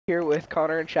Here with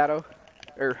Connor and Shadow,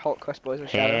 or Hulk Quest Boys and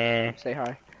Shadow. Hey. Say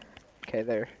hi. Okay,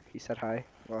 there. He said hi.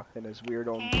 Well, in his weird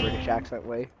old British accent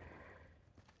way.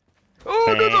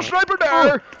 Oh, there's a sniper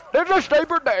there! There's a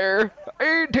sniper there!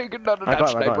 I ain't taking none of that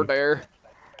sniper there.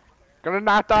 Gonna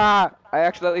not die! I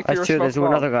accidentally threw a smoke There's bomb.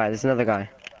 another guy. There's another guy.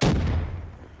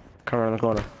 Come around the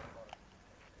corner.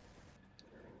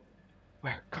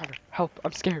 Where? Connor, help!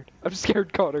 I'm scared. I'm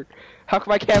scared, Connor. How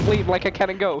come I can't bleed like I can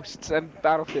in Ghosts and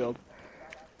Battlefield?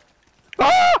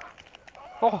 Ah!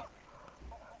 Oh!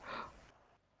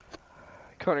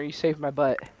 Connor, you saved my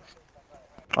butt.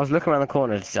 I was looking around the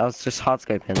corner. I was just hard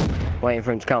scoping, waiting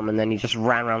for him to come, and then he just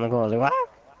ran around the corner. I was like, what?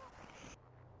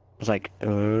 I was like,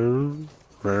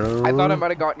 I thought I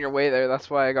might have gotten your way there. That's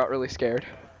why I got really scared.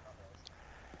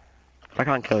 I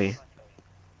can't kill you.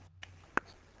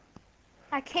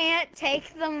 I can't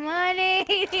take the money.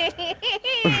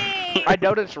 I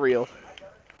doubt it's real.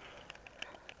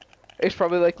 It's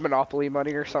probably like Monopoly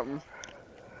money or something.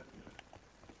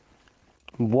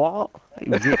 What?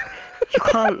 You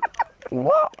can't.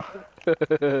 What?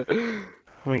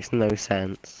 Makes no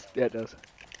sense. Yeah, it does.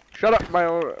 Shut up. My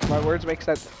words make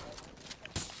sense.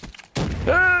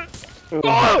 Ooh,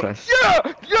 Oh, close.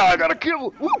 yeah! Yeah, I got a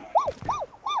kill! Woo,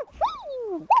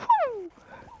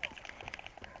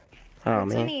 Oh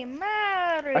man.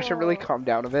 I should really calm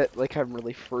down a bit. Like, I'm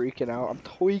really freaking out. I'm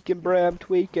tweaking, bruh. I'm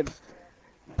tweaking.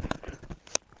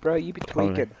 Bro, you be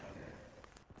tweaking.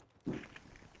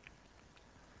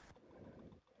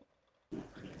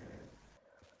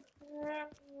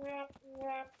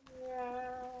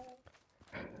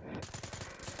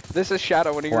 This is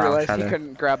Shadow when he realized he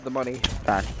couldn't grab the money.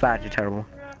 Bad, you're terrible.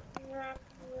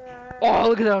 Oh,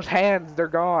 look at those hands. They're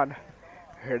gone.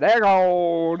 They're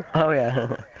gone. Oh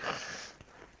yeah.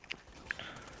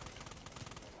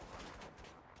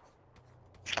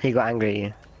 He got angry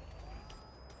at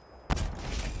you.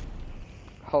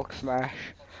 Hulk smash.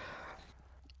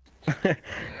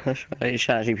 That's right, you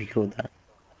should actually be called that.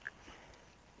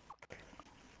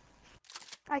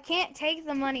 I can't take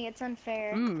the money, it's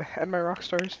unfair. And my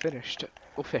Rockstar is finished.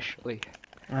 Officially.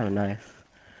 I have a knife.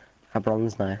 A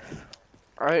bronze knife.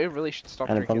 I really should stop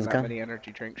And a drinking bronze that gun? many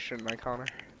energy drinks, shouldn't I, Connor?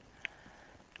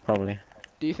 Probably.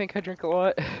 Do you think I drink a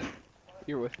lot?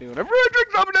 You're with me whenever I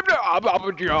drink something.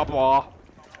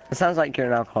 It sounds like you're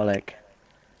an alcoholic.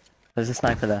 There's a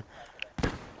sniper there.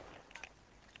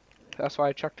 That's why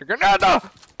I chucked a granada!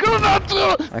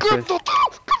 Granada!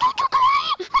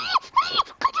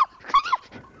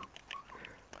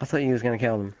 I thought you was gonna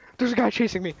kill them. There's a guy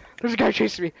chasing me! There's a guy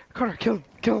chasing me! Connor, kill him!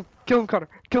 Kill him! Kill him, Connor!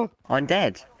 Kill him! I'm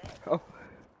dead. Oh.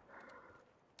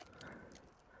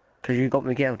 Cause you got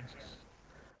me killed.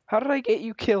 How did I get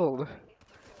you killed?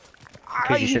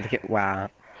 Cause you should have killed. Wow.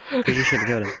 Cause you should have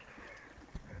killed him.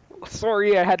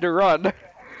 Sorry, I had to run.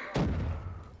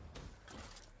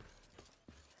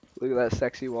 Look at that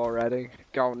sexy wall riding.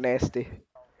 Going nasty.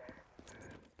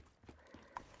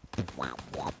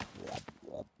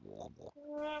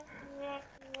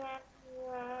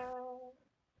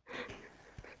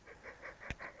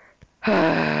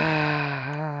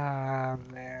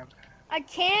 Man. I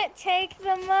can't take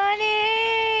the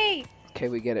money! Okay,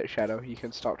 we get it, Shadow. You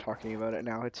can stop talking about it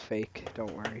now. It's fake.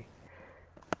 Don't worry.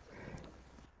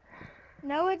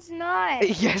 No, it's not.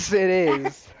 Yes, it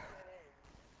is.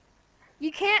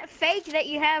 You can't fake that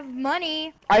you have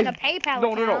money in a PayPal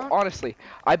account. No. Honestly,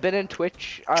 I've been in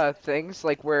Twitch things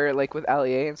like where like with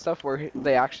LEA and stuff where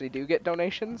they actually do get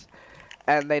donations,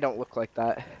 and they don't look like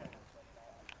that.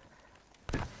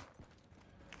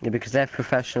 Yeah, because they're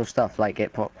professional stuff. Like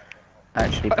it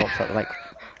actually pops up like.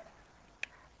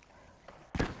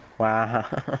 Wow.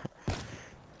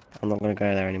 I'm not gonna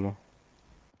go there anymore.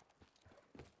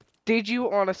 Did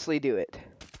you honestly do it?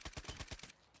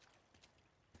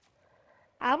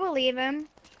 I believe him.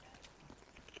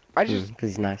 I just because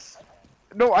he's nice.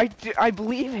 no, I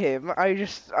believe him.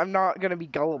 I'm not gonna be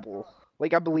gullible.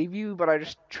 Like I believe you, but I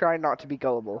just try not to be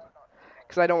gullible,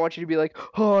 because I don't want you to be like,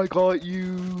 oh, I got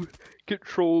you. Get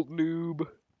trolled, noob.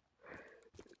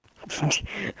 Because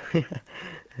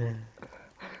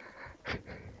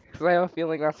I have a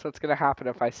feeling that's what's gonna happen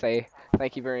if I say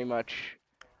thank you very much.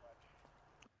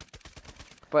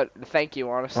 But thank you,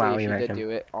 honestly, Wow, if you you did reckon? do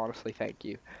it. Honestly, thank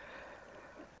you.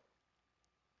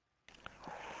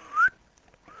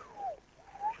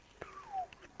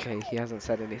 Okay, he hasn't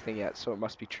said anything yet, so it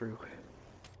must be true.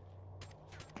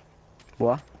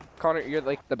 What? Connor, you're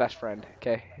like the best friend,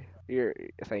 okay?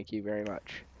 Thank you very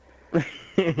much.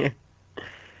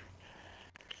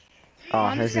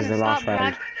 Oh, this is the last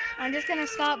round. I'm just gonna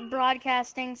stop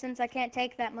broadcasting since I can't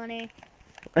take that money.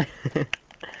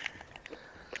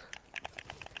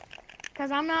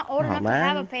 because I'm not old Oh, enough to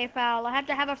have a man. PayPal. I have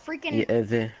to have a freaking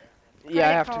Yeah,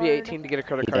 I have to be card. 18 to get a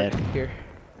credit You card did. here.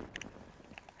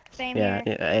 Same Yeah,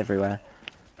 here. everywhere.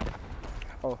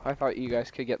 Oh, I thought you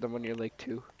guys could get them when you're like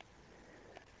 2.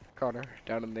 Connor,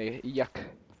 down in the yuck.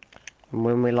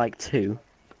 When we're like 2.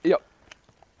 Yep.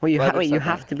 Well, Well, I wait, just you said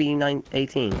have that. to be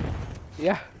 18.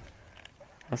 Yeah.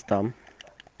 That's dumb.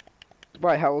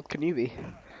 Why? How old can you be?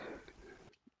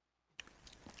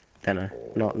 Dunno.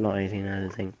 Not 18, I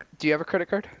don't think. Do you have a credit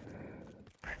card?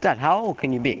 Dad, how old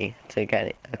can you be to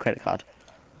get a credit card?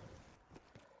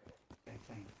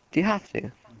 Do you have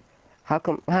to? How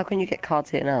can you get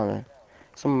cards here now then?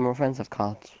 Some of my friends have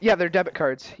cards. Yeah, they're debit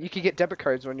cards. You can get debit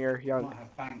cards when you're You young. might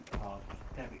have bank cards,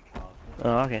 debit cards.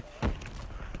 Oh, okay.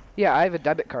 Yeah, I have a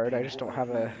debit card. I just don't have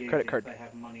a Usually credit if card. They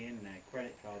have money in there.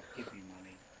 Credit cards give you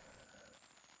money.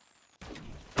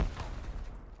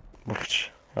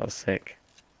 That was sick.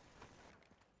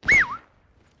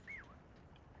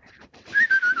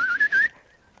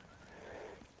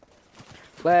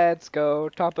 Let's go,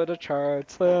 top of the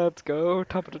charts. Let's go,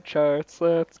 top of the charts.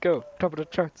 Let's go, top of the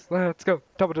charts. Let's go,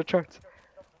 top of the charts.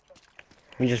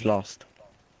 We just lost.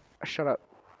 Shut up.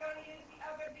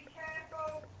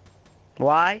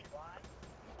 Why?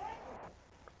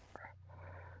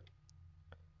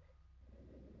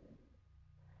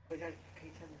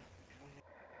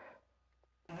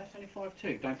 No, that's only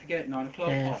 5-2. Don't forget 9 o'clock.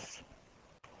 Yes.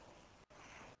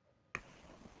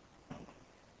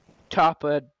 Top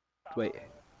of, wait.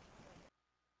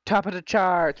 Top of the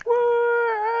charts.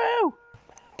 Woo!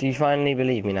 Do you finally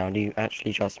believe me now? Do you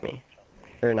actually trust me?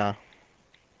 Or no?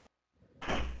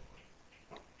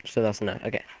 So that's a no.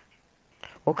 Okay.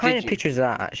 What kind Did of you? pictures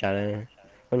are that, Shadow?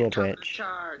 On your Twitch?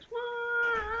 Charts.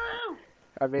 Woo!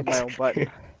 I made my own button.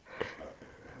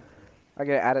 I'm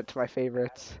gonna add it to my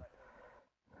favorites.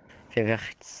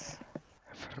 Favorites.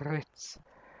 Fritz.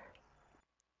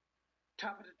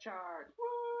 Top of the charts.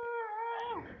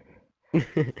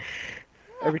 Woo!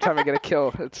 Every time I get a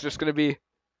kill, it's just gonna be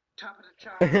top of the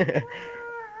charts.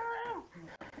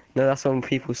 No, that's when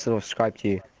people subscribe to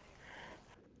you.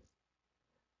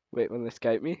 Wait, when they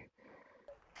Skype me?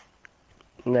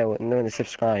 No, when they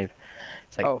subscribe.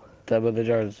 It's like Oh. double the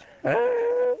jars.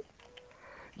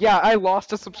 Yeah, I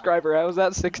lost a subscriber. I was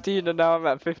at 16 and now I'm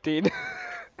at 15.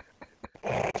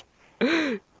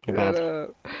 Too bad.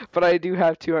 But I do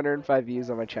have 205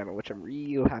 views on my channel, which I'm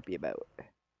real happy about.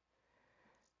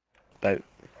 But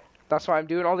That's why I'm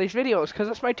doing all these videos, because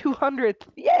it's my 200th.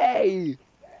 Yay!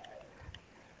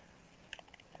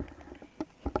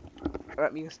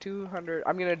 That means 200.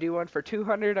 I'm gonna do one for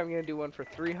 200. I'm gonna do one for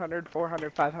 300,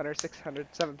 400, 500, 600,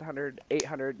 700,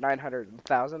 800, 900, and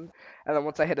 1,000. And then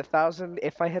once I hit 1,000,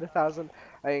 if I hit 1,000,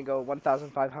 I can go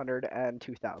 1,500 and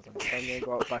 2,000. So I'm gonna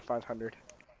go up by 500.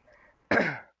 look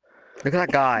at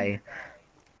that guy.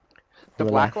 The On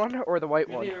the black left. one or the white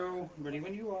one? Video, ready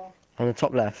when you are. On the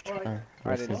top left. Right.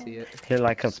 I didn't listen. see it. He looked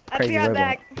like a I'll crazy be right robot.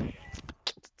 back.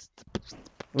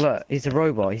 Look, he's a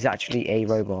robot. He's actually a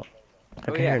robot. I Oh,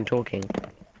 can hear yeah. him talking.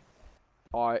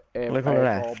 I am Look on the a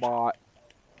left. robot.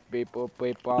 Beep boop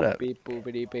beep bop Look. beep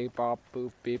boopity beep bop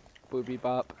boop beep boopy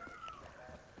bop.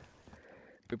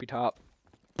 Boopy top.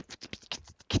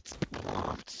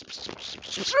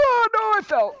 Oh no, I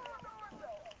fell.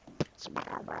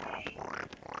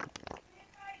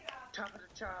 Top of the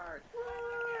chart.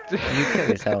 You kill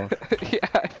yourself. Yeah,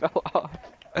 I fell off.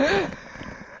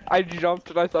 I jumped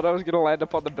and I thought I was gonna land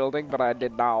up on the building, but I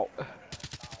did not.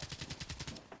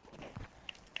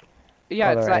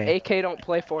 Yeah, it's that Alright. AK don't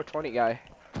play 420 guy.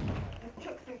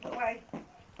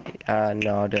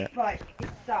 No, I'll do it. Right,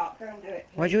 start, don't do it.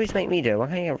 Why'd you always make me do it? Why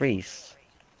can't you get Reese?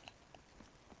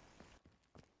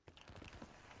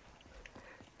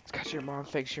 It's because your mom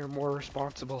thinks you're more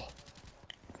responsible.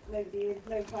 Nobody is,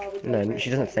 no power with No, no she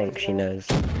doesn't think, she knows.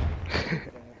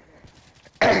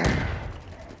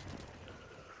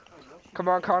 Come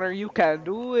on, Connor, you can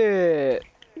do it.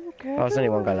 You can Oh, there's only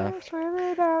one guy do it, left.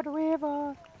 swimming down the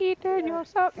river, eating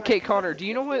yourself. Okay, Connor, do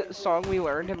you know what song we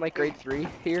learned in like grade 3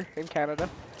 here in Canada?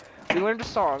 We learned a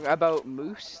song about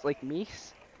moose, like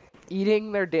meese,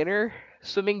 eating their dinner,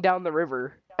 swimming down the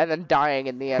river, and then dying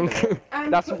in the end of it.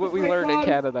 And That's put what the we learned in brick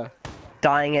on. Canada.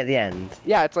 Dying at the end.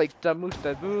 Yeah, it's like the moose,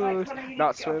 Right,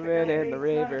 not swimming in the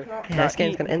river. Yeah, not this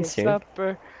game's gonna eating end his soon.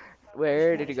 supper.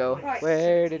 Where did he go?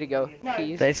 Where did he go? No.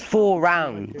 He's There's 4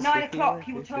 rounds. 9 o'clock,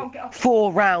 you were told get off.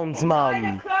 4 rounds, 9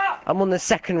 mum. o'clock! I'm on the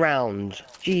 2nd round.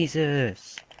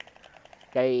 Jesus.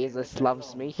 Jesus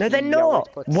loves me. No, they're He always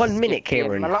not. puts 1 minute, stick in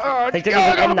Kieran. my lunch. They don't I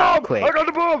even got end the that bomb! quick. I got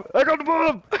the bomb! I got the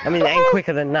bomb! I mean, they ain't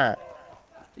quicker than that.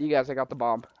 You guys, I got the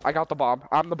bomb. I got the bomb.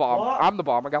 I'm the bomb. What? I'm the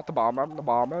bomb. I got the bomb. I'm the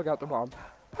bomb. I got the bomb.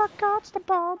 I got the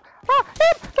bomb. I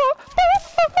hit the bomb.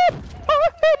 I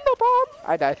hit the bomb.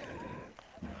 I died.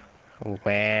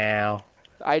 Wow.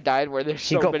 I died where there's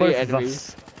He so got many both of enemies.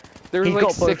 us. There was He like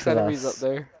got both 6 of enemies us. up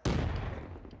there.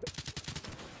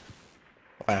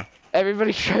 Wow.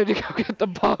 Everybody's trying to go get the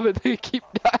bomb and they keep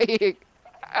dying.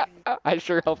 I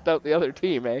sure helped out the other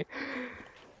team, eh?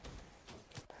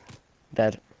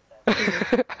 Dead.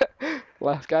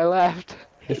 Last guy left.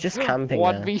 He's just camping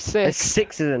there. 1v6. There's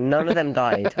 6 of them. None of them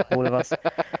died. All of us.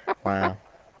 Wow.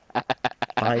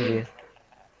 Behind you.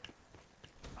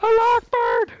 Allah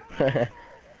Akbar!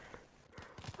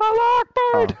 Allah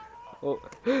Akbar! Oh.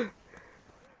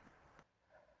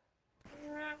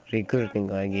 Recruiting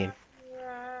guy again.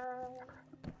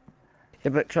 Yeah,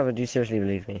 but Trevor, do you seriously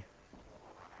believe me?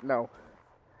 No.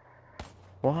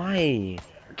 Why?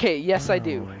 Okay, yes I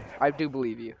do. Oh. I do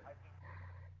believe you.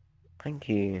 Thank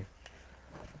you.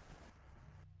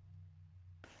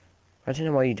 I don't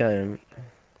know why you don't.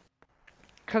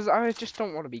 Cause I just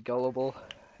don't want to be gullible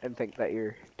and think that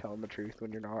you're telling the truth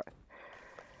when you're not.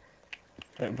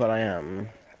 But I am.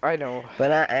 I know.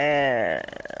 But I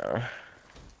am.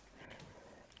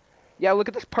 Yeah, look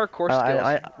at this parkour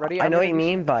skills. Ready? I I'm know what gonna you do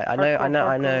mean, but I know,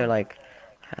 like,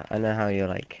 I know how you're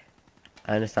like.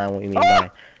 I understand what you mean by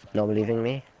not believing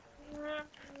me.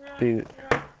 Boot.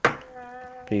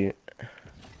 Boot.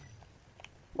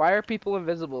 Why are people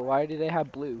invisible? Why do they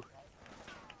have blue?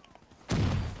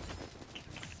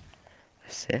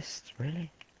 Assist?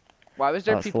 Really? Why was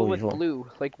there it's people with 44. blue,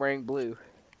 like wearing blue?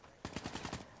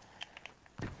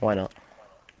 Why not?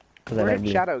 Because I Where like did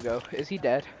blue. Shadow go? Is he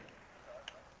dead?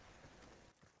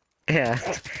 Yeah.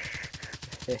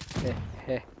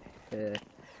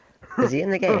 Is he in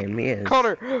the game? He is.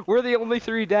 Connor, we're the only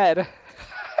 3 dead.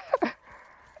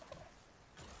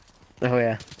 Oh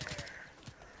yeah.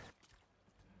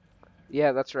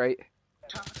 Yeah, that's right.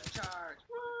 Top of the charge.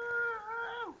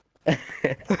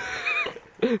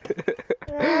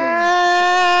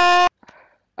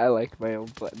 I like my own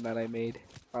button that I made.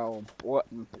 My own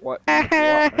button.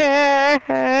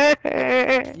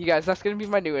 You guys, that's gonna be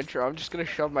my new intro. I'm just gonna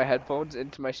shove my headphones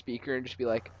into my speaker and just be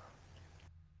like,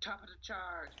 Top of the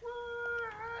charge.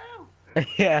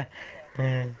 Yeah.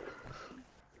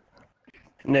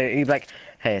 No, you'd be like,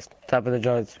 hey, it's top of the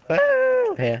joints.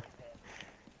 Woo! Here.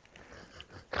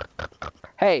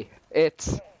 hey,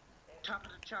 it's Top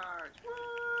of the charge.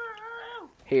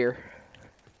 here.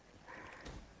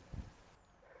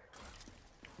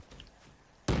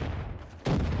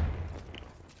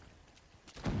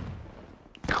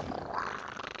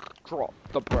 Drop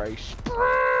the brace.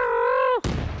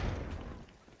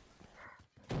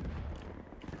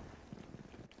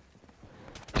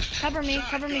 Cover me,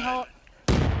 Hulk.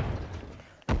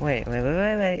 Wait.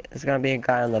 There's gonna be a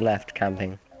guy on the left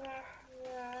camping.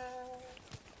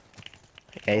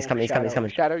 Okay, he's coming.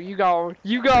 Shadow, you go,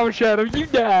 Shadow, you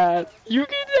died. You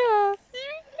can die.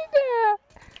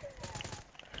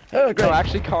 Oh, great. No,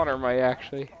 actually, Connor might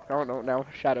actually. Oh no, now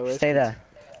Shadow is. Stay there.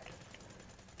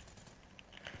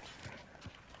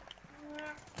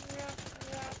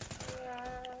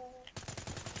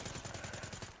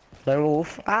 Lone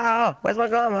wolf. Ah, where's my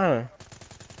gun?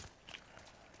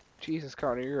 Jesus,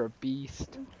 Connor, you're a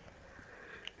beast.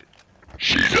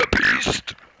 She's a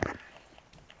beast.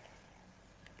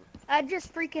 I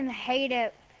just freaking hate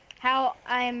it. How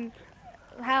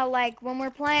like when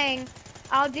we're playing,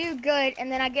 I'll do good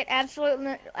and then I get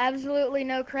absolutely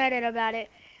no credit about it.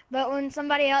 But when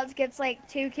somebody else gets like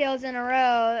 2 kills in a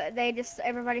row,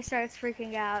 everybody starts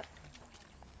freaking out.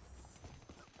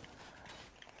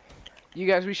 You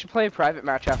guys, we should play a private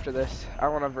match after this. I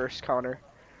want to verse Connor.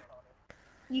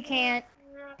 You can't,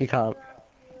 You can't.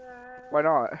 Why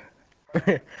not?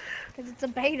 because it's a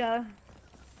beta.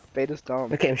 Beta's dumb.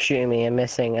 Look at him shooting me and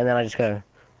missing, and then I just go.